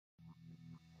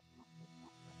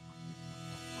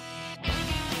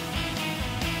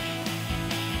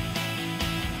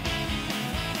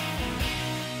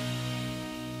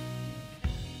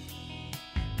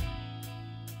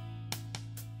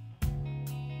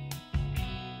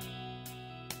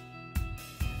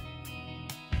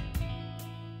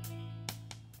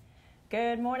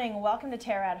Good morning. Welcome to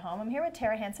Tara at Home. I'm here with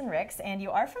Tara Hansen-Rix, and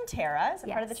you are from TERRA, as a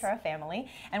part of the TERRA family.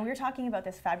 And we were talking about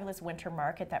this fabulous winter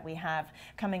market that we have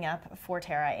coming up for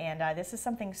TERRA, and this is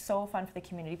something so fun for the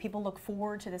community. People look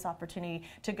forward to this opportunity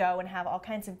to go and have all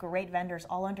kinds of great vendors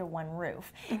all under one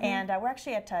roof. And we're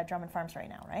actually at Drummond Farms right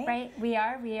now, right? Right. We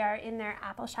are in their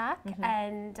apple shack,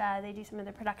 and they do some of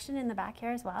the production in the back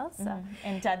here as well. So.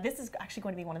 And this is actually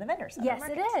going to be one of the vendors. Yes,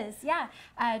 it is. Yeah.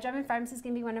 Drummond Farms is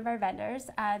going to be one of our vendors.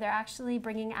 They're actually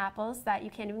bringing apples that you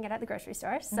can't even get at the grocery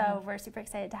store, so we're super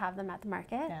excited to have them at the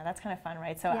market. Yeah, that's kind of fun,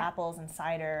 right? So apples and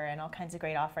cider and all kinds of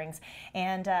great offerings.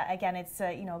 And again, it's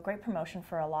you know, a great promotion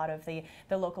for a lot of the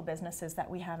local businesses that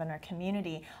we have in our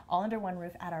community, all under one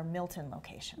roof at our Milton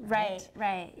location. Right,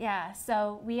 yeah.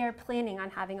 So we are planning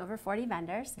on having over 40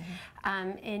 vendors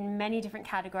in many different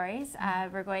categories.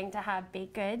 We're going to have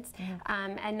baked goods,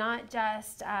 and not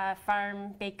just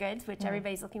farm baked goods, which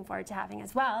everybody's looking forward to having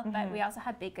as well, but we also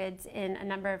have baked goods in a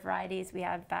number of varieties. We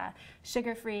have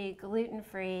sugar-free,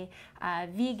 gluten-free,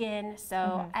 vegan,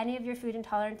 so any of your food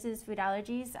intolerances, food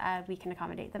allergies, we can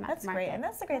accommodate them at the market. That's great, and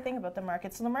that's the great thing about the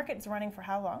market. So the market is running for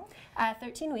how long?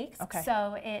 13 weeks. Okay.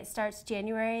 So it starts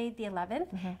January the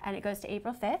 11th, and it goes to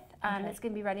April 5th. It's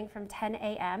going to be running from 10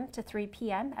 a.m. to 3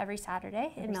 p.m. every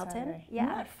Saturday in Milton. Saturday. Yeah.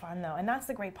 Isn't that fun, though? And that's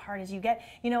the great part, is you get,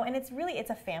 you know, and it's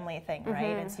a family thing,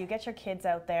 right? And so you get your kids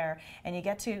out there, and you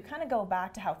get to kind of go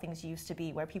back to how things used to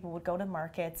be, where people would go to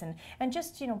markets and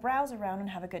just, you know, browse around and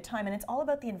have a good time. And it's all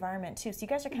about the environment too. So you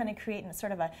guys are kind of creating a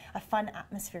sort of a fun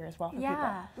atmosphere as well for people.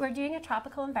 Yeah, we're doing a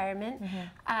tropical environment.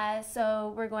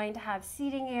 So we're going to have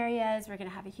seating areas. We're going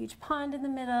to have a huge pond in the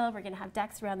middle. We're going to have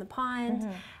decks around the pond.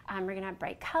 We're going to have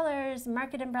bright colors,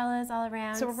 market umbrellas all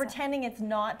around. So we're pretending it's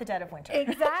not the dead of winter.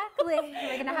 Exactly.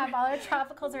 We're going to have all our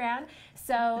tropicals around.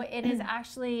 So it is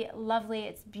actually lovely.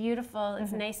 It's beautiful.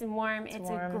 It's nice and warm. It's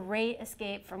a great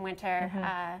escape from winter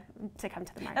to come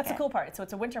to the market. That's the cool part. So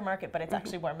it's a winter market, but it's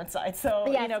actually warm inside. So,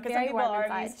 you know, because some people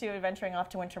are used to venturing off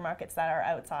to winter markets that are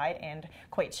outside and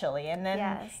quite chilly. And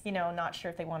then, you know, not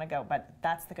sure if they want to go. But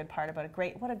that's the good part about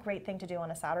what a great thing to do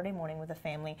on a Saturday morning with a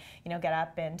family. You know, get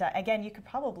up and, again, you could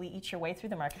probably eat your way through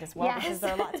the market as well, because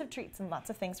there are lots of treats and lots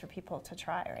of things for people to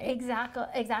try, right?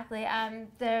 Exactly.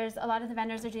 There's a lot of the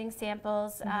vendors are doing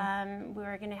samples.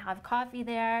 We're going to have coffee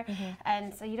there.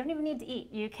 And so you don't even need to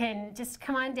eat. You can just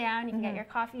come on down. You can get your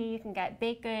coffee. You can get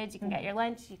baked goods. You can get your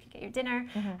lunch. You can get your dinner.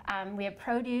 We have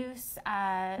produce.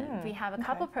 We have a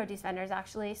couple produce vendors,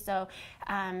 actually. So,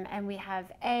 and we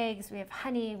have eggs. We have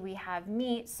honey. We have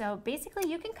meat. So basically,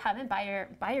 you can come and buy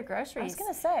your groceries. I was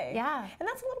going to say. Yeah. And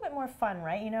that's a little bit more fun,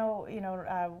 right? You know,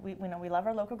 we love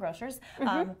our local grocers,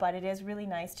 but it is really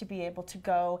nice to be able to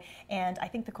go. And I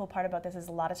think the cool part about this is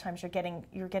a lot of times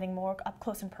you're getting more up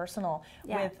close and personal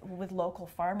with local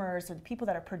farmers or the people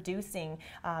that are producing,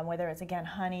 whether it's, again,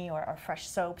 honey or fresh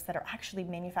soaps that are actually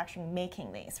manufacturing,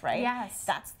 making these, right? Yes.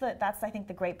 That's I think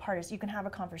the great part, is you can have a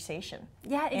conversation.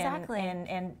 Yeah, exactly.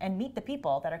 And meet the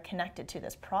people that are connected to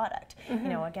this product. You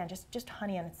know, again, just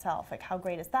honey in itself, like how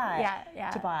great is that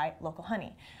to buy local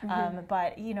honey?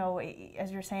 But, you know,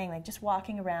 as you're saying, like just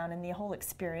walking around and the whole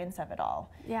experience of it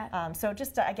all. Yeah. So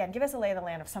just again, give us a lay of the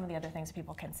land of some of the other things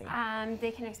people can see.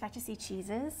 They can expect to see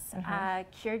cheeses,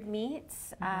 cured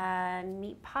meats,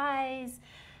 meat pies.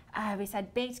 We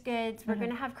said baked goods. We're going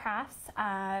to have crafts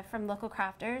from local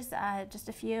crafters, just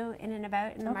a few in and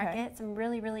about in the market, some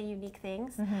really, really unique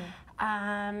things.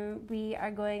 We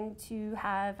are going to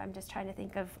have, I'm just trying to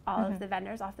think of all of the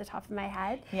vendors off the top of my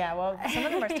head. Yeah, well, some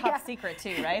of them are top secret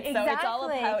too, right? Exactly. So it's all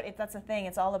about, that's the thing,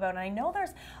 it's all about, and I know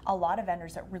there's a lot of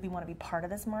vendors that really want to be part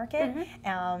of this market,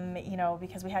 you know,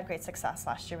 because we had great success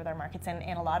last year with our markets,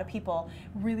 and a lot of people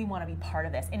really want to be part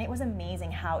of this. And it was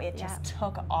amazing how it just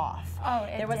took off. Oh,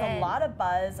 there was a lot of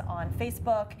buzz on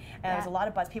Facebook, and there was a lot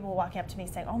of buzz. People were walking up to me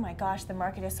saying, "Oh my gosh, the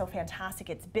market is so fantastic!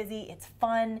 It's busy, it's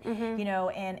fun, you know."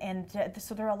 And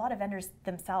so there are a lot of vendors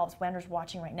themselves, vendors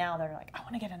watching right now. They're like, "I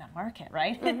want to get in that market,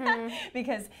 right?"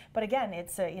 But again,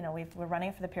 it's you know, we're running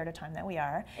it for the period of time that we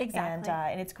are,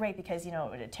 and it's great because, you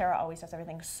know, TERRA always does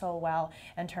everything so well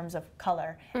in terms of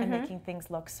color and making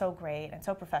things look so great and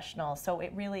so professional. So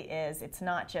it really is. It's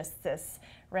not just this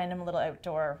random little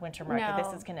outdoor winter market.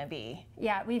 This is going to be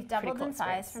we've doubled in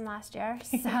size from last year.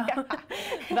 So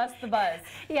that's the buzz.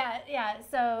 Yeah.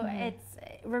 So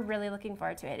we're really looking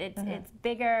forward to it. It's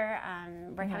bigger.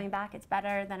 We're coming back. It's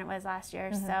better than it was last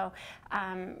year. So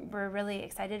we're really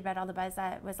excited about all the buzz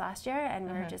that was last year, and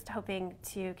we're just hoping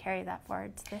to carry that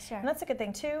forward to this year. And that's a good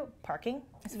thing too. Parking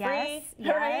is free,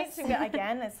 yes. right?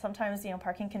 Again, it's sometimes, you know,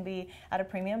 parking can be at a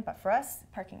premium, but for us,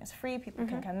 parking is free. People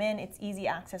can come in. It's easy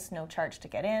access, no charge to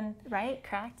get in. Right,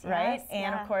 correct. Right, yes,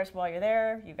 and of course, while you're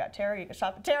there, you've got TERRA. You can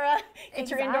shop at TERRA. Get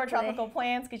your indoor tropical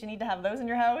plants because you need to have those in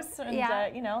your house. And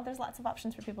you know, there's lots of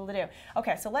options for people to do.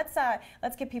 Okay, so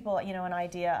let's give people, you know, an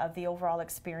idea of the overall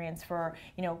experience for,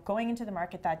 you know, going into the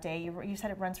market that day. You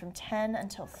said it runs from 10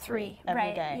 until 3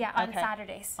 every day. Yeah, on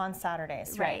Saturdays. On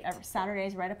Saturdays, right?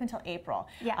 Saturdays, right up until April.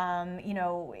 Yeah. You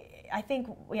know, I think,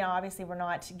 you know, obviously we're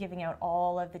not giving out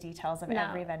all of the details of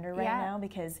every vendor right now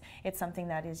because it's something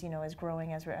that is, you know, is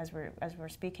growing as we're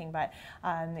speaking. But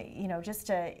you know, just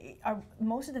are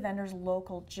most of the vendors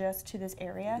local just to this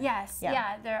area? Yes.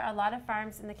 Yeah. There are a lot of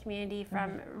farms in the community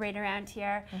from right around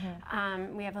here.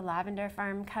 We have a lavender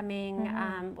farm coming.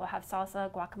 We'll have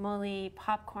salsa, guacamole,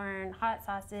 popcorn, hot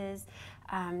sauces,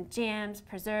 jams,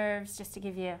 preserves, just to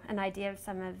give you an idea of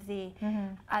some of the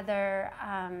other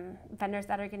vendors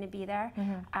that are going to be there.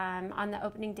 On the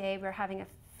opening day, we're having a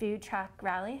food truck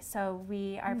rally, so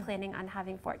we are planning on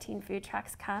having 14 food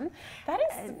trucks come. That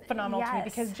is phenomenal to me,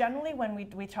 because generally when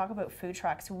we talk about food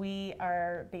trucks, we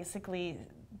are basically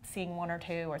seeing 1 or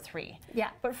 2 or 3. Yeah.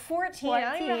 But 14, I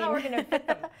don't even know how we're going to fit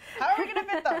them. How are we going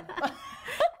to fit them?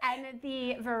 And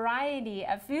the variety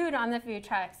of food on the food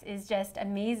trucks is just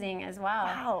amazing as well.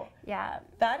 Wow. Yeah.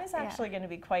 That is actually going to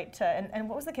be quite, and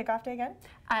what was the kickoff day again?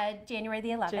 January the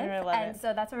 11th. January 11th. And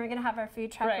so that's when we're going to have our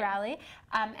food truck rally.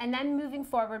 And then moving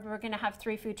forward, we're going to have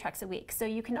 3 food trucks a week. So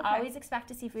you can always expect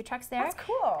to see food trucks there. That's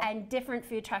cool. And different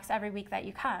food trucks every week that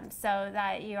you come, so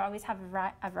that you always have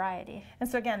a variety. And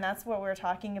so again, that's what we're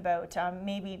talking about,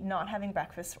 maybe not having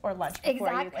breakfast or lunch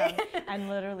before you come, and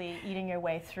literally eating your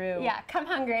way through. Yeah, come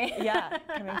hungry. Yeah,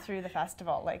 coming through the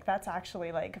festival. Like, that's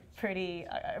actually like a pretty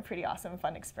awesome,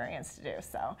 fun experience to do.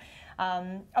 So,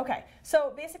 okay.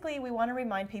 So basically, we want to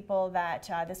remind people that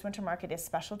this winter market is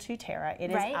special to TERRA.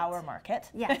 It is our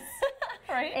market. Yes.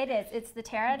 Right? It is. It's the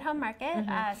TERRA Home Market.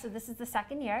 So this is the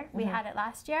 2nd year. We had it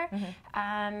last year,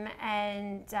 and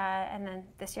then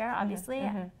this year, obviously.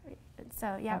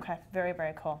 So yeah. Okay. Very,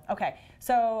 very cool. Okay.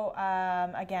 So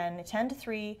again, 10 to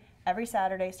 3. Every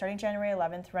Saturday, starting January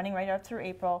 11th, running right up through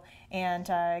April, and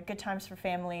good times for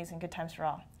families and good times for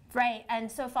all. Right, and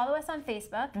so follow us on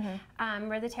Facebook.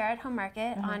 We're the TERRA Home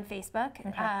Market on Facebook.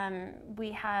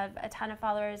 We have a ton of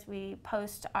followers. We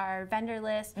post our vendor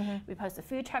list. We post the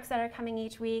food trucks that are coming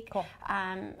each week. Cool.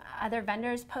 Other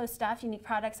vendors post stuff, unique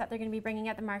products that they're going to be bringing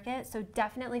at the market. So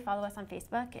definitely follow us on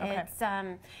Facebook. It's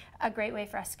a great way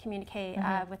for us to communicate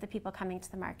with the people coming to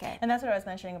the market. And that's what I was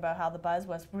mentioning about how the buzz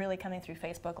was really coming through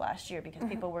Facebook last year, because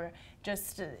people were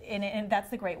just in it, and that's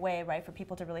the great way, right, for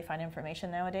people to really find information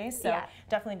nowadays. So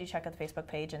definitely do check out the Facebook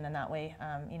page, and then that way,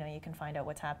 you know, you can find out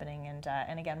what's happening,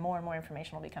 and again, more and more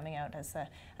information will be coming out as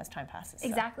time passes.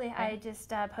 Exactly. So, I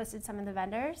just posted some of the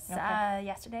vendors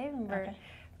yesterday, and we're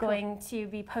going to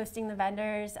be posting the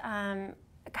vendors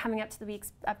coming up to the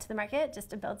weeks up to the market,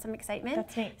 just to build some excitement.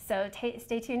 That's neat. So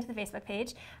stay tuned to the Facebook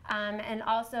page, and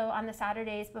also on the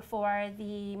Saturdays before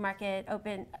the market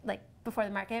before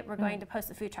the market, we're going to post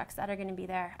the food trucks that are going to be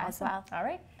there as well. All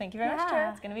right, thank you very much,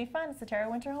 Tara. It's going to be fun. It's the TERRA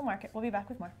Winter Home Market. We'll be back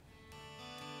with more.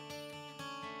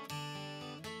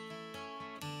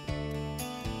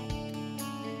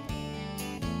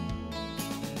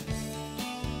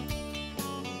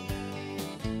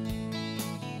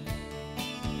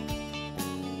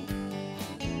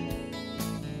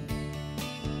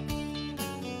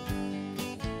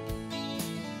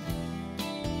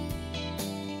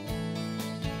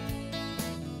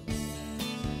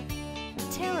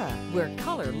 TERRA, where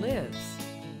color lives.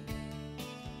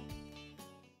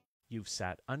 You've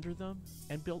sat under them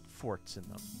and built forts in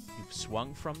them. You've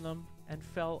swung from them and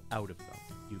fell out of them.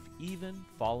 You've even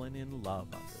fallen in love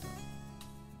under them.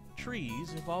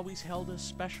 Trees have always held a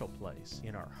special place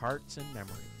in our hearts and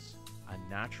memories. A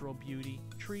natural beauty,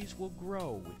 trees will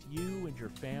grow with you and your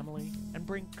family and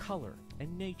bring color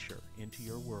and nature into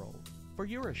your world. For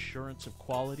your assurance of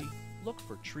quality, look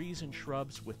for trees and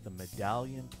shrubs with the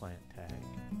Medallion plant tag.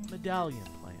 Medallion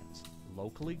plants,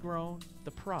 locally grown,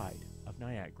 the pride of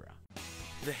Niagara.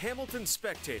 The Hamilton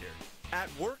Spectator, at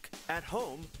work, at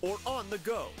home, or on the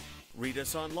go. Read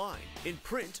us online, in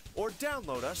print, or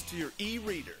download us to your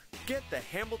e-reader. Get the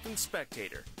Hamilton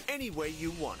Spectator any way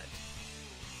you want it.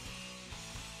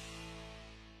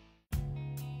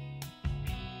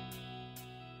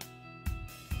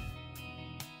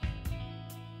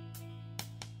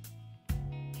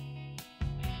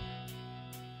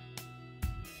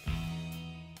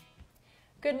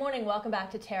 Good morning, welcome back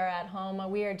to Tara at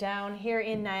Home. We are down here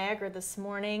in Niagara this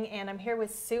morning, and I'm here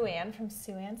with Sue-Ann from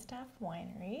Sue-Ann Staff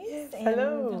Wineries. Yes, and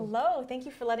hello. Hello, thank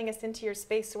you for letting us into your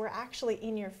space. So we're actually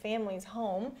in your family's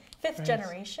home, fifth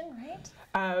generation, right?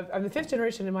 I'm the 5th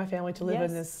generation in my family to live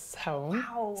in this home.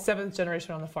 Wow. 7th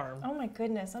generation on the farm. Oh my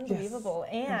goodness, unbelievable.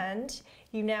 Yes. And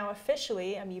you now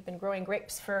officially, you've been growing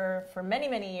grapes for many,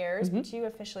 many years, but you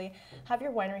officially have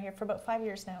your winery here for about 5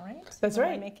 years now, right? That's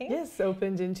right. Winemaking? Yes,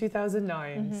 opened in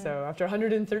 2009. So after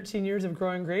 113 years of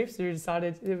growing grapes, we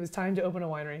decided it was time to open a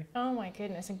winery. Oh my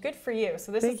goodness, and good for you.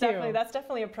 So this is that's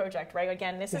definitely a project, right?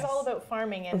 Again, this is all about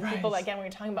farming, and people, again, we were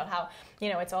talking about how,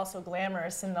 it's also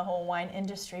glamorous in the whole wine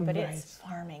industry, but it's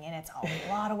farming and it's a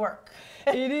lot of work.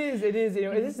 It is.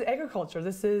 This is agriculture.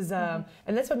 This is, and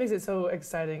that's what makes it so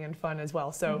exciting and fun as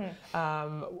well. So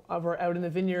we're out in the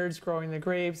vineyards, growing the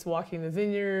grapes, walking the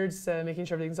vineyards, making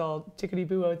sure everything's all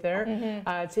tickety-boo out there,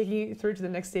 taking it through to the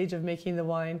next stage of making the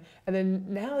wine. And then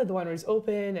now that the winery is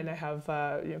open and I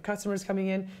have customers coming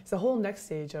in, it's the whole next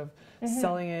stage of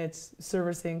selling it,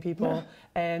 servicing people,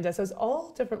 and so it's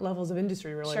all different levels of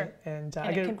industry, really. Sure. And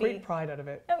I get a great pride out of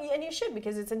it. Oh, and you should,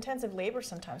 because it's intensive labor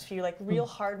sometimes for you, like real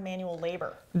hard manual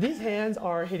labor. These hands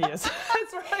are hideous.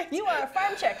 That's right. You are a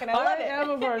farm chick, and I love it. I am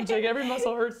a farm chick. Every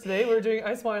muscle hurts today. We were doing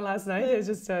ice wine last night. It's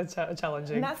just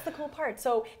challenging. And that's the cool part.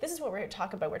 So this is what we're here to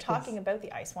talk about. We're talking about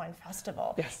the Ice Wine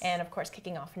Festival. Yes. And of course,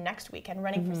 kicking off next weekend,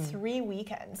 running for 3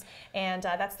 weekends. And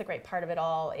that's the great part of it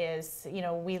all is,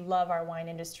 we love our wine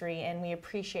industry, and we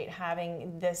appreciate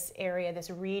having this area, this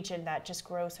region that just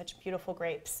grows such beautiful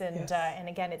grapes. And and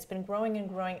again, it's been growing and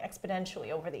growing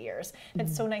exponentially over the years. And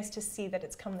it's so nice to see that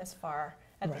it's come this far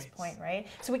at this point, right?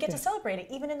 So we get to celebrate it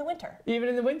even in the winter. Even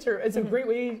in the winter. It's a great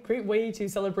way to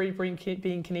celebrate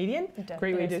being Canadian.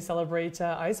 Great way to celebrate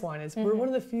ice wine. We're one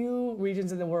of the few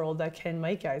regions in the world that can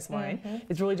make ice wine.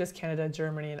 It's really just Canada,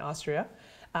 Germany, and Austria.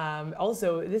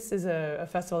 Also, this is a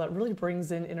festival that really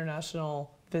brings in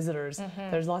international visitors.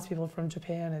 There's lots of people from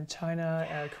Japan and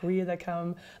China, Korea that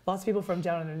come, lots of people from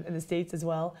down in the States as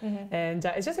well. And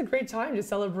it's just a great time to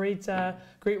celebrate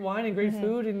great wine and great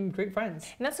food and great friends.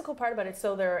 And that's the cool part about it.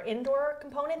 So there are indoor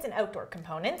components and outdoor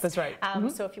components. That's right.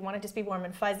 So if you want to just be warm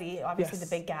and fuzzy, obviously the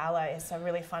big gala is a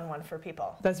really fun one for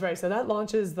people. That's right. So that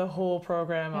launches the whole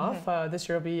program off. This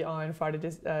year will be on Friday,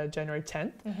 January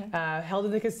 10th. Held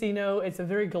in the casino. It's a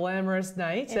very glamorous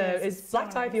night. It's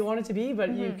black tie if you want it to be,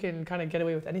 but you can kind of get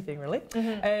away with anything, really.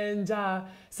 And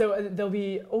so there'll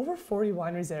be over 40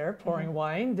 wineries there pouring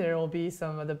wine. There will be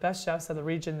some of the best chefs of the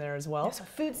region there as well. So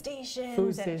food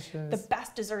stations. The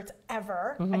best desserts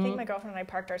ever. I think my girlfriend and I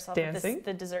parked ourselves at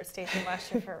the dessert station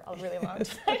last year for a really long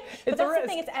time. But that's the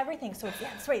thing, it's everything. So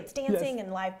that's right, it's dancing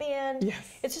and live band.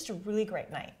 It's just a really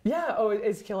great night. Yeah,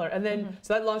 it's killer. And then,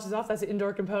 so that launches off, that's the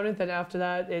indoor component. Then after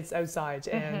that, it's outside.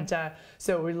 And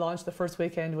so we launched the first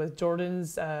weekend with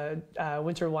Jordan's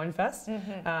Winter Wine Fest.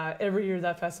 Every year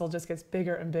that festival just gets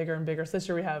bigger and bigger and bigger. So this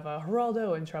year we have a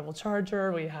Geraldo and Travel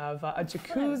Charger. We have a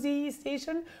jacuzzi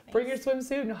station. Bring your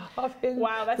swimsuit and hop in.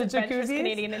 Wow, that's adventurous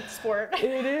Canadian sport.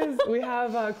 It is. We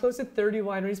have close to 30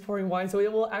 wineries pouring wine. So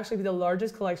it will actually be the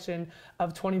largest collection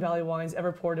of 20 Valley wines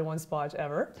ever poured in one spot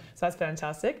ever. So that's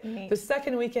fantastic. Neat. The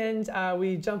second weekend,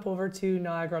 we jump over to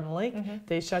Niagara on the Lake.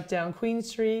 They shut down Queen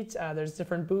Street. There's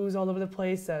different booths all over the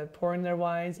place pouring their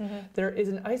wines. There is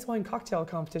an ice wine cocktail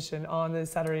competition on the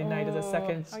Saturday night of the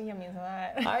second. How yummy is that?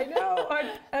 I know.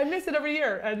 I miss it every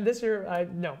year. And this year,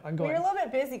 I'm going. Well, you're a little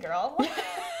bit busy, girl.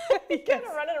 You're kind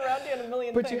of running around doing a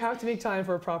million things. But you have to make time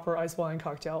for a proper ice wine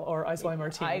cocktail or ice wine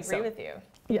martini. I agree with you.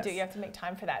 You have to make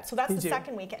time for that. So that's the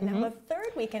second weekend. Now the third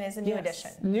weekend is a new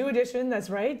edition. New edition, that's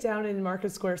right, down in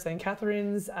Market Square, St.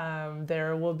 Catharines.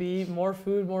 There will be more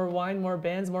food, more wine, more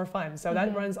bands, more fun. So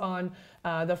that runs on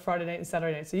the Friday night and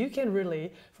Saturday night. So you can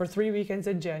really, for 3 weekends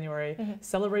in January,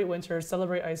 celebrate winter,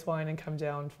 celebrate ice wine, and come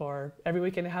down for every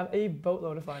weekend and have a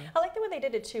boatload of fun. I like the way they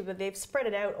did it too, but they've spread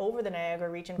it out over the Niagara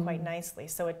region quite nicely.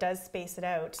 So it does space it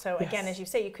out. So again, as you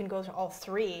say, you can go to all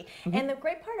 3. And the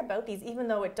great part about these, even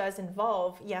though it does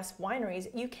involve, yes, wineries,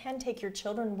 you can take your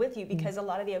children with you because a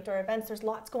lot of the outdoor events, there's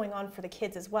lots going on for the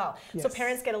kids as well. So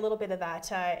parents get a little bit of that,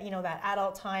 that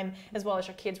adult time, as well as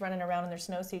your kids running around in their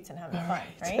snowsuits and having fun,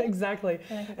 right? Exactly.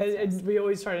 And we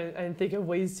always try to think of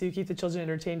ways to keep the children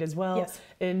entertained as well.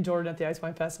 In Jordan at the Ice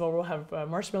Wine Festival, we'll have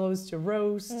marshmallows to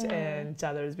roast, and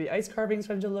there's be ice carvings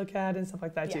for them to look at and stuff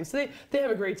like that too. So they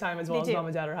have a great time as well as mom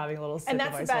and dad are having a little sip of ice wine.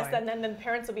 And that's the best. And then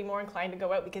parents will be more inclined to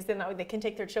go out because then they can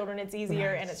take their children. It's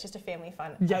easier and it's just a family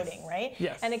fun outing, right?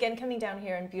 And again, coming down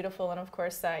here and beautiful, and of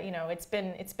course, it's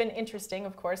been interesting.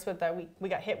 Of course, with we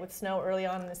got hit with snow early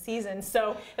on in the season,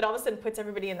 so it all of a sudden puts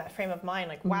everybody in that frame of mind,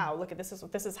 like, wow, look at this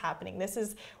is happening. This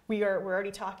is, we're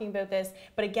already talking about this.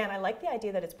 But again, I like the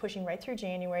idea that it's pushing right through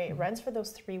January. It runs for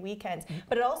those 3 weekends,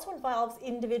 but it also involves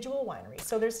individual wineries.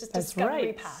 So there's this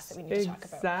discovery pass that we need to talk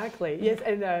about. Exactly. Yes,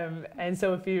 and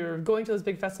so if you're going to those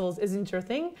big festivals isn't your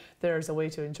thing, there's a way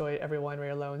to enjoy every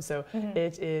winery alone. So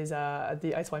it is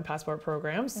the Ice Wine Passport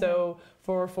program. So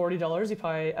for $40, you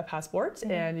buy a passport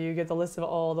and you get the list of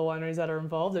all the wineries that are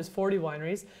involved. There's 40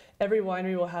 wineries. Every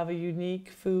winery will have a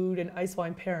unique food and ice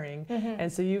wine pairing,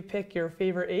 and so you pick your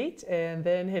favorite 8 and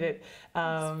then hit it.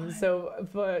 So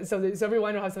every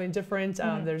winery will have something different.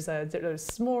 There's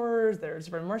s'mores, there's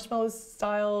different marshmallow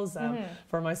styles.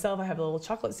 For myself, I have a little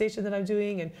chocolate station that I'm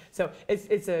doing, and so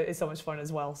it's so much fun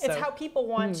as well. It's how people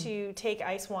want to take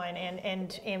ice wine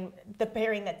and the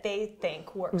pairing that they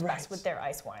think works best with their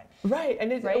ice wine. Right,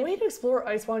 and it's a way to explore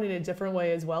ice wine in a different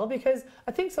way as well, because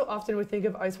I think so often we think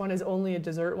of ice wine as only a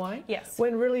dessert wine. Yes.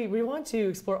 When really we want to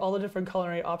explore all the different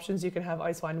culinary options you can have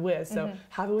ice wine with. So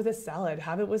have it with a salad,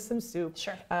 have it with some soup.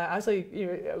 Sure. Actually,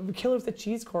 kill it with a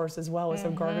cheese course as well, with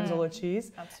some gorgonzola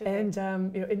cheese. Absolutely. And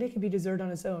and it can be dessert on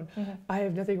its own. I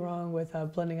have nothing wrong with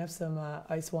blending up some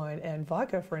ice wine and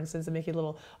vodka, for instance, and making a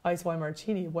little ice wine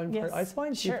martini. 1 part ice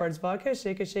wine, 2 parts vodka.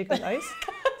 Shake with ice.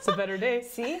 It's a better day.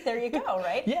 See, there you go.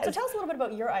 Right. Yes. So tell us a little bit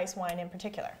about your ice wine in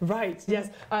particular. Right. Yes.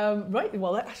 Right.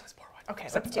 Well, that actually was more. Okay,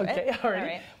 let's do it. All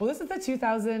right. Well, this is the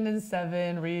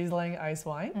 2007 Riesling ice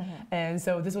wine. And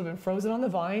so this would have been frozen on the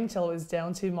vine till it was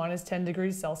down to -10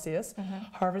 degrees Celsius,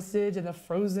 harvested in the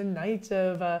frozen night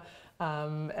of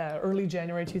early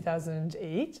January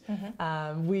 2008.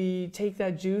 We take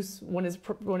that juice when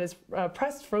it's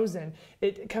pressed frozen.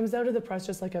 It comes out of the press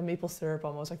just like a maple syrup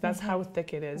almost. Like that's how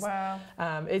thick it is. Wow.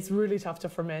 It's really tough to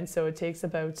ferment, so it takes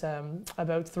about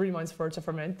 3 months for it to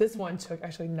ferment. This one took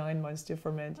actually 9 months to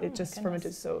ferment. It just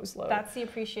fermented so slow. That's the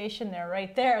appreciation there,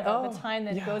 right there, though, the time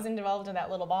that goes involved in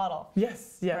that little bottle.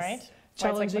 Yes. Right?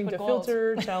 Challenging to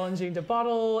filter, challenging to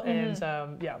bottle, and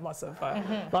lots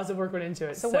of work went into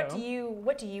it. So what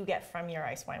do you get from your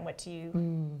ice wine? What do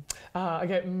you? I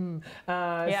get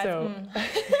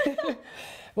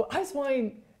well, ice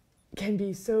wine can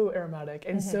be so aromatic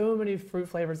and so many fruit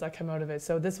flavors that come out of it.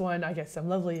 So this one, I get some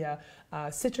lovely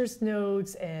citrus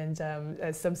notes and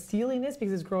some steeliness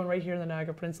because it's grown right here in the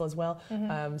Niagara Peninsula as well.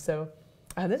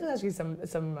 This is actually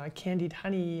some candied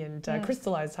honey and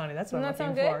crystallized honey. That's what I'm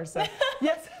looking for. So,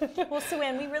 yes. Well,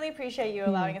 Sue-Ann, we really appreciate you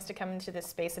allowing us to come into this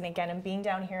space. And again, and being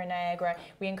down here in Niagara,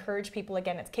 we encourage people,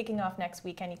 again, it's kicking off next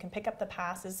weekend. You can pick up the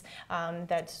passes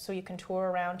so you can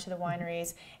tour around to the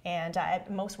wineries. And at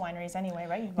most wineries anyway,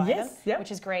 right? You buy them,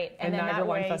 which is great. And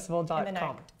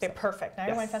NiagaraWineFestival.com. Perfect.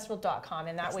 NiagaraWineFestival.com.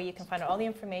 And that way you can find out all the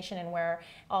information and where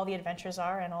all the adventures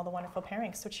are and all the wonderful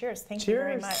pairings. So cheers. Thank you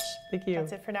very much. Thank you.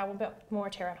 That's it for now. We'll be more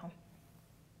Tara at Home.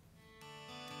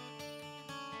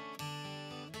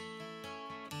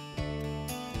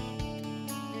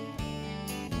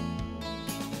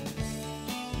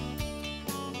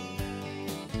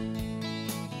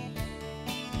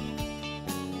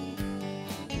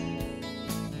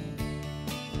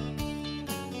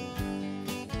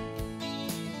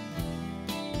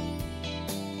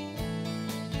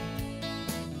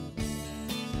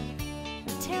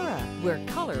 TERRA, where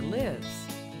color lives.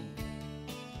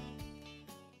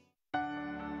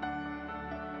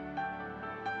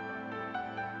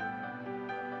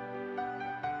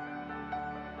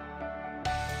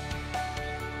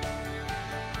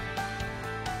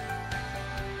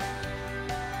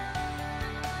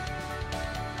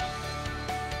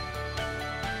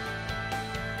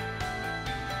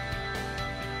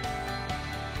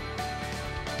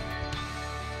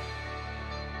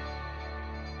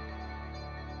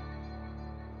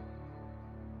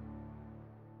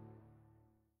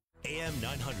 AM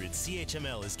 900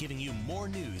 CHML is giving you more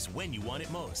news when you want it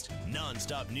most.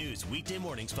 Non-stop news weekday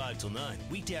mornings 5 till 9,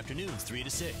 weekday afternoons 3 to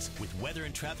 6, with weather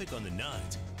and traffic on the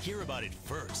 9s. Hear about it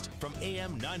first from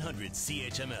AM 900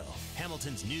 CHML,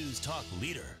 Hamilton's news talk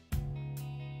leader.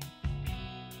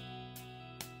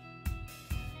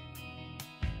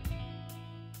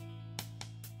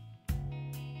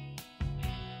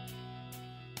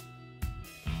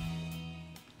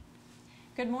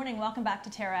 Good morning. Welcome back to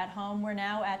TERRA at Home. We're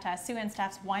now at Sue-Ann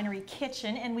Staff's Winery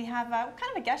Kitchen, and we have kind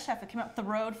of a guest chef that came up the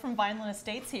road from Vineland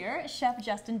Estates here, Chef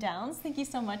Justin Downs. Thank you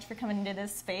so much for coming into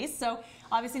this space. So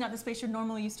obviously not the space you're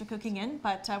normally used to cooking in,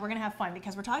 but we're going to have fun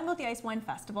because we're talking about the Ice Wine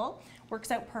Festival.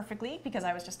 Works out perfectly because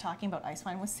I was just talking about ice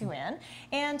wine with Sue-Ann,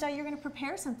 and you're going to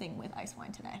prepare something with ice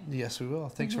wine today. Yes, we will.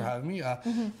 Thanks for having me.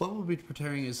 What we'll be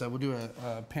preparing is we'll do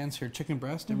a pan-seared chicken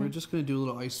breast, and we're just going to do a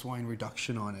little ice wine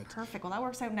reduction on it. Perfect. Well, that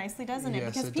works out nicely, doesn't it? Yes,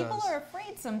 because people are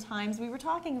afraid sometimes. We were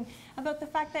talking about the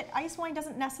fact that ice wine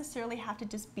doesn't necessarily have to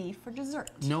just be for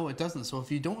dessert. No, it doesn't. So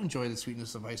if you don't enjoy the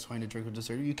sweetness of ice wine to drink with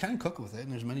dessert, you can cook with it,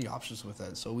 and there's many options with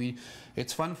it. So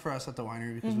it's fun for us at the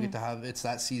winery because we get to have, it's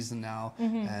that season now,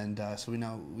 and so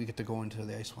we get to go into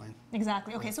the ice wine.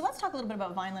 Exactly. Okay, so let's talk a little bit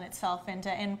about Vineland itself,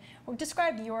 and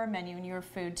describe your menu and your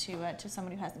food to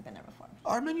somebody who hasn't been there before.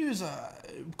 Our menu is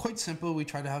quite simple. We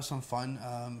try to have some fun.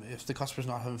 If the customer's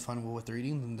not having fun with what they're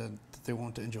eating, then they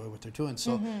won't enjoy what they're doing.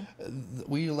 So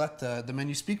we let the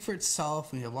menu speak for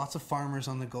itself. We have lots of farmers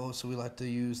on the go, so we like to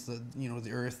use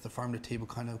the earth, the farm to table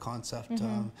kind of concept.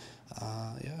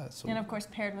 Yeah. So and of course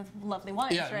paired with lovely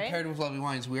wines, right? Yeah, paired with lovely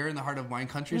wines. We're in the heart of wine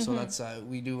country, so that's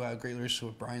we do great relationship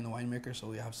with Brian, the winemaker. So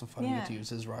we have some fun. We get to use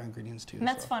his raw ingredients too. And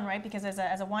that's fun, right? Because as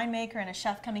a winemaker and a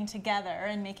chef coming together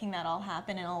and making that all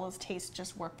happen and all those tastes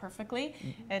just work perfectly,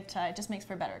 it just makes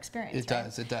for a better experience. It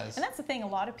does. It does. And that's the thing. A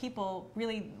lot of people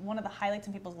really, one of the highlights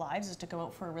in people's lives is to go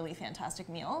out for a really fantastic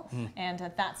meal, and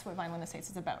that's what Vineland Estates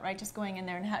is about, right? Just going in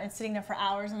there and sitting there for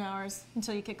hours and hours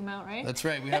until you kick them out, right? That's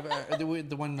right. We have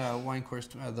the one wine course,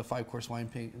 the 5-course wine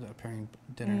pairing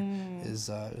dinner is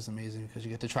amazing because you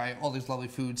get to try all these lovely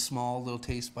foods, small little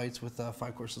taste bites with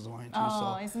 5 courses of wine too.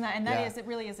 Oh, so, isn't that? And that is, it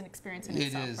really is an experience in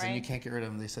itself, It is, right? and you can't get rid of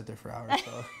them. They sit there for hours.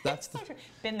 So that's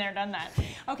been there, done that.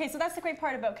 Okay, so that's the great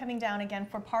part about coming down again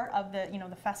for part of the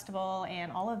the festival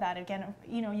and all of that. Again,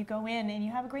 you go in and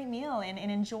you have a great meal and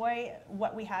enjoy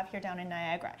what we have here down in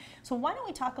Niagara. So why don't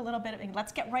we talk a little bit?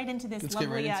 Let's get right into this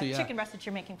lovely chicken breast that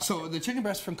you're making. So the chicken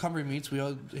breast from Cumbria Meats,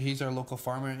 he's our local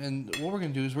farmer, and what we're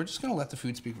going to do is we're just going to let the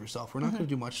food speak for itself. We're not going to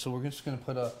do much, so we're just going to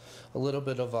put a little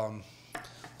bit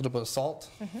of salt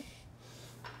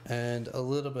and a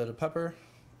little bit of pepper.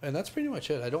 And that's pretty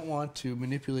much it. I don't want to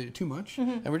manipulate it too much.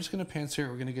 And we're just going to pan sear it.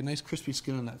 We're going to get a nice crispy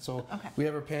skin on that. So we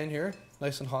have our pan here,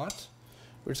 nice and hot.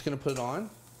 We're just going to put it on.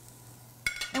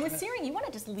 And with searing, you want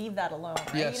to just leave that alone,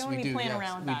 right? Yes, you don't want to be playing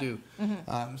around with that. We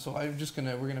do. So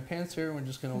we're going to pan sear, and we're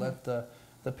just going to let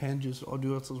the pan juice all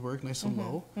do its work nice and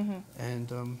low.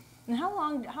 And how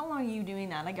long are you doing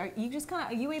that? Like, are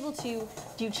you able to,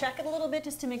 do you check it a little bit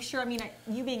just to make sure? I mean,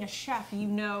 you being a chef, you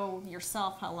know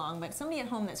yourself how long, but somebody at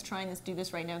home that's trying to do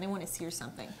this right now, they want to sear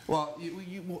something. Well,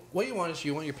 what you want is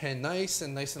you want your pan nice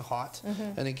and hot,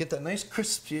 and then get that nice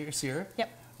crisp sear.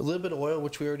 Yep. A little bit of oil,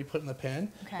 which we already put in the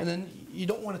pan, okay. And then you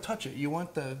don't want to touch it. You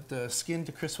want the skin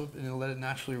to crisp up and let it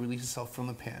naturally release itself from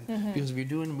the pan. Because if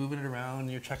you're moving it around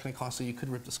and you're checking it constantly, you could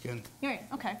rip the skin. Right.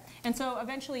 Okay. And so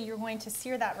eventually you're going to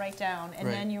sear that right down, and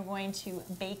then you're going to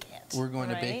bake it. We're going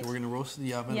to bake it. We're going to roast it in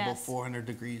the oven about 400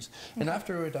 degrees. And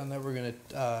after we're done that, we're going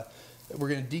to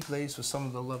deglaze with some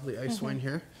of the lovely ice wine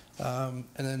here, and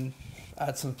then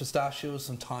add some pistachios,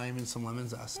 some thyme, and some lemon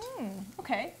zest.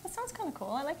 Okay, that sounds kind of cool.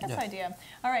 I like this idea.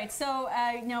 All right, so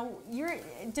now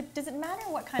does it matter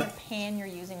what kind of pan you're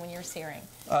using when you're searing?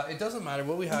 It doesn't matter.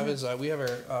 What we have is we have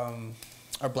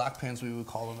our black pans, we would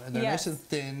call them, and they're nice and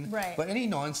thin. Right. But any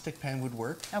non-stick pan would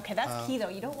work. Okay, that's key though.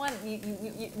 You don't want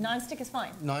non-stick is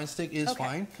fine. Non-stick is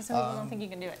fine. Because some people don't think you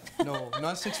can do it. No,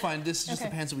 non-stick's fine. This is just the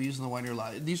pans that we use in the winery a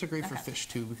lot. These are great for fish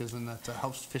too, because then that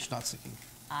helps fish not sticking.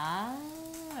 Ah.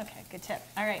 Okay, good tip.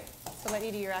 All right, so let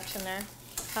you do your action there.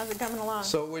 How's it coming along?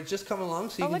 So we're just coming along,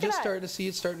 so you can just start to see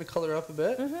it starting to color up a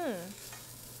bit.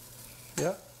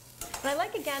 Yeah. And I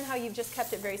like, again, how you've just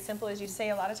kept it very simple. As you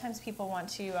say, a lot of times people want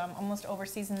to almost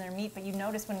over-season their meat, but you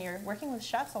notice when you're working with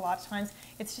chefs, a lot of times,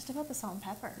 it's just about the salt and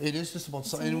pepper. It is just about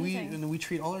salt. And we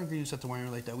treat all our ingredients at the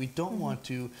winery like that. We don't want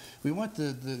to, we want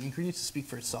the ingredients to speak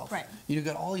for itself. Right. You've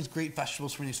got all these great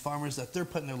vegetables from these farmers that they're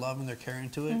putting their love and their care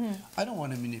into it. I don't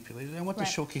want to manipulate it. I want to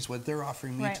showcase what they're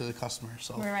offering me to the customer.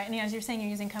 So. Right, and as you're saying, you're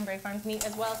using Cumbria Farms meat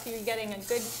as well, so you're getting a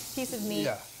good piece of meat.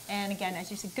 Yeah. And again, as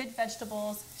you said, good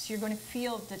vegetables, so you're going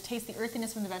to taste the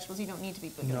earthiness from the vegetables. You don't need to be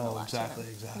putting a lot exactly.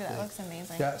 That looks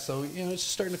amazing. Yeah, so it's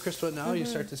starting to crisp up now. You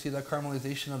start to see that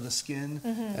caramelization of the skin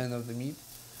and of the meat.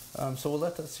 So we'll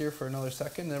let that sear for another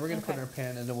second, then we're going to put it in our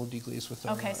pan, and then we'll deglaze with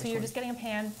our so you're just getting a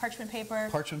pan, parchment paper.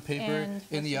 Parchment paper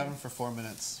in the oven for 4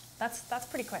 minutes. That's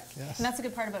pretty quick. Yes. And that's a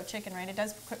good part about chicken, right? It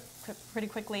does cook pretty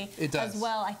quickly. It does. As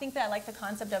well. I think that I like the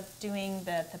concept of doing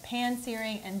the pan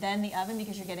searing and then the oven,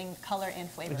 because you're getting color and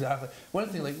flavor. Exactly. One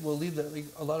thing, we'll leave that,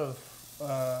 a lot of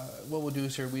what we'll do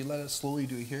is here, we let it slowly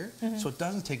do it here, so it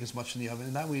doesn't take as much in the oven,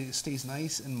 and that way it stays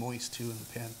nice and moist too in the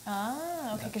pan.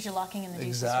 Ah, okay, because you're locking in the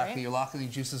juices, exactly. right? You're locking the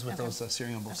juices with those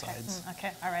searing on both sides.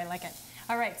 Okay, all right, I like it.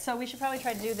 All right, so we should probably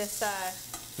try to do this,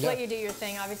 let you do your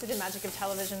thing. Obviously, the magic of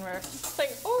television where it's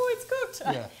like, oh, it's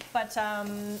cooked. Yeah. But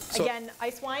again,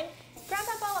 ice wine. Grab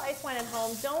that bottle of ice wine at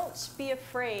home. Don't be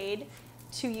afraid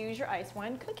to use your ice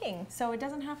wine cooking. So it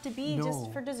doesn't have to be No,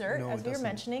 just for dessert, no, as it we were doesn't.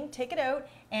 mentioning. Take it out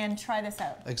and try this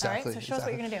out. Exactly. All right, so show us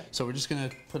what you're gonna do. So we're just gonna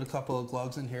put a couple of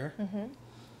glugs in here. And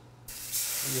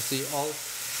you'll see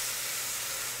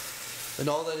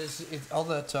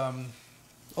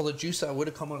all the juice that would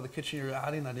have come out of the kitchen, you're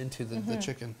adding that into the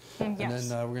chicken. And yes.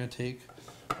 then we're gonna take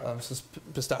some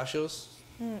pistachios.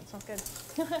 Sounds good.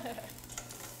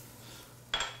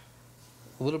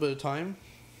 A little bit of thyme.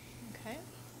 Okay.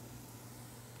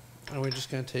 And we're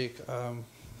just going to take a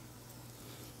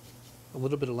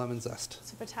little bit of lemon zest.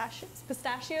 So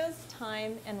pistachios,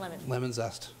 thyme, and lemon. Lemon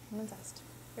zest. Lemon zest.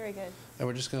 Very good. And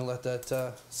we're just going to let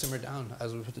that simmer down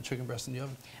as we put the chicken breast in the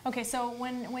oven. Okay, so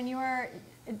when you are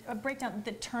break down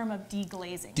the term of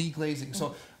deglazing. Deglazing.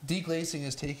 So deglazing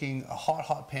is taking a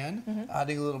hot pan,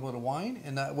 adding a little bit of wine,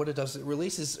 and that what it does, it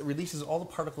releases all the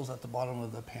particles at the bottom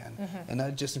of the pan, and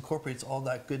that just incorporates all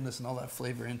that goodness and all that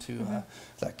flavor into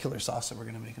that killer sauce that we're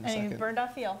going to make in a second. And you've burned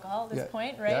off the alcohol at this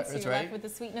point, right? Yeah, so that's you're right. left with the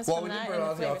sweetness well, from that. Well, we didn't burn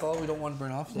off the alcohol. We don't want to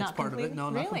burn off. That's not part completely? of it. No,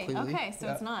 really? not completely. Okay, so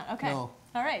it's not. Okay. No.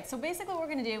 All right, so basically what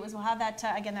we're going to do is we'll have that,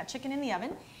 again, that chicken in the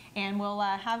oven, and we'll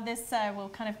have this, we'll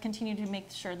kind of continue to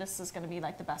make sure this is going to be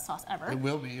like the best sauce ever. It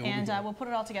will be. It will and be we'll put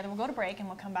it all together. We'll go to break, and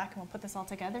we'll come back, and we'll put this all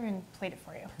together and plate it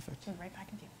for you. Perfect. We'll be right back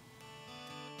with you.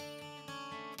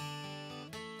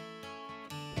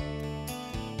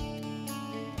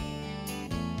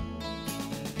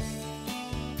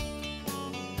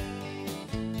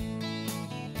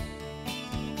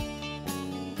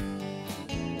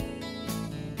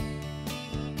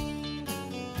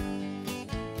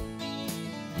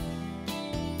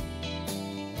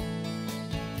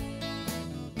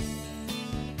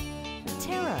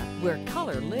 TERRA, where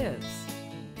color lives.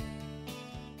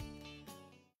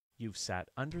 You've sat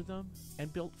under them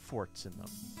and built forts in them.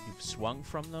 You've swung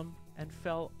from them and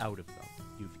fell out of them.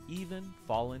 You've even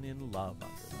fallen in love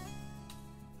under them.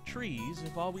 Trees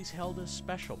have always held a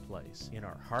special place in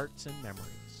our hearts and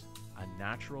memories. A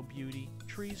natural beauty,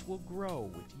 trees will grow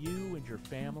with you and your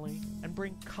family and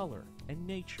bring color and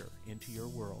nature into your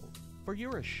world. For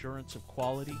your assurance of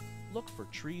quality, look for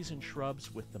trees and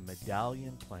shrubs with the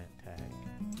Medallion plant tag.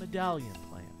 Medallion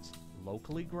plants,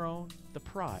 locally grown, the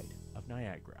pride of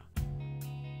Niagara.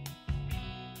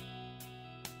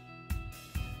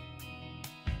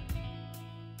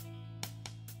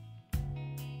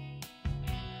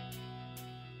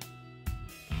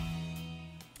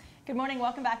 Good morning,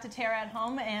 welcome back to TERRA at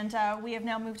Home, and we have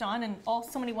now moved on, and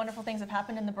so many wonderful things have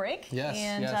happened in the break. Yes,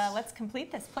 and yes. Let's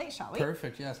complete this plate, shall we?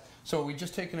 Perfect, yes. So we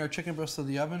just taken our chicken breast to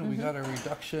the oven. We got our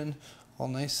reduction all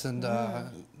nice and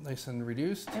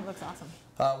reduced. It looks awesome.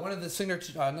 One of the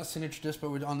signature, not signature dish,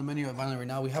 but we're on the menu at Vineland right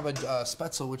now. We have a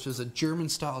spätzle, which is a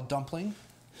German-style dumpling,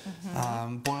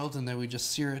 boiled, and then we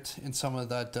just sear it in some of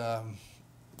that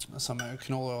some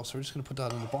canola oil. So we're just going to put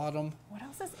that on the bottom. What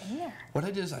else is in there? What I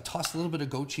did is I tossed a little bit of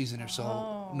goat cheese in there.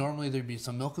 So normally there'd be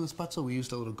some milk in the spätzle. We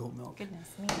used a little goat milk. Goodness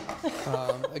me.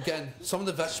 Again, some of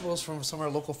the vegetables from some of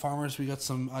our local farmers. We got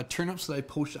some turnips that I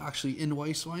poached actually in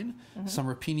ice wine, some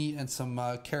rapini, and some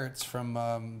carrots from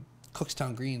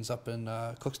Cookstown Greens up in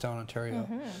Cookstown, Ontario.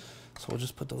 So we'll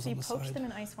just put those on the side. So you poached them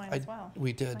in ice wine as well?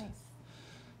 We did. Nice.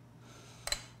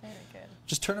 Very good.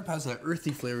 Just turnip has that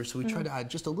earthy flavor, so we try to add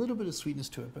just a little bit of sweetness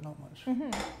to it, but not much.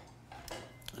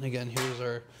 And again, here's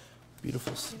our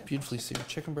beautifully seared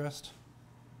chicken breast.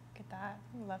 Look at that.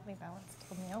 Lovely balanced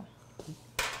meal.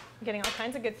 You're getting all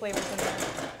kinds of good flavors in there.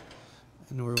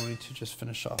 And we're going to just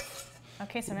finish off.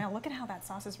 Okay, so now look at how that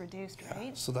sauce is reduced,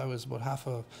 right? So that was about half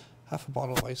a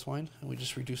bottle of ice wine, and we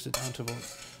just reduced it down to about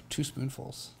 2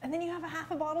 spoonfuls. And then you have a half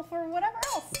a bottle for whatever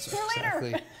else for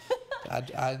Exactly. later.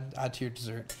 add to your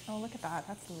dessert. Oh, look at that.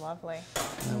 That's lovely.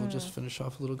 And then we'll just finish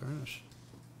off a little garnish.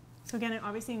 So again,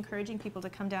 obviously encouraging people to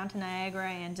come down to Niagara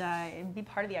and be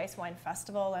part of the Ice Wine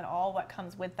Festival and all what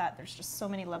comes with that. There's just so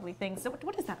many lovely things. So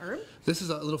what is that herb? This is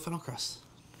a little fennel cress.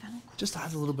 Just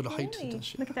add a little bit of height to the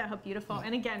dish. Look at that, how beautiful.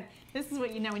 And again, this is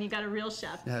what you know when you got a real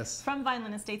chef. Yes. From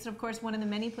Vineland Estates, and of course one of the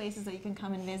many places that you can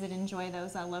come and visit, enjoy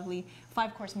those lovely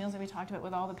 5-course meals that we talked about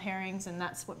with all the pairings, and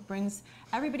that's what brings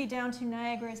everybody down to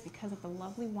Niagara, is because of the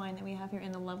lovely wine that we have here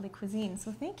and the lovely cuisine.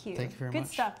 So thank you. Thank you very much. much.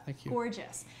 Good stuff. Thank you.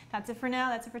 Gorgeous. That's it for now.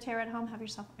 That's it for TERRA at Home. Have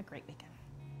yourself a great weekend.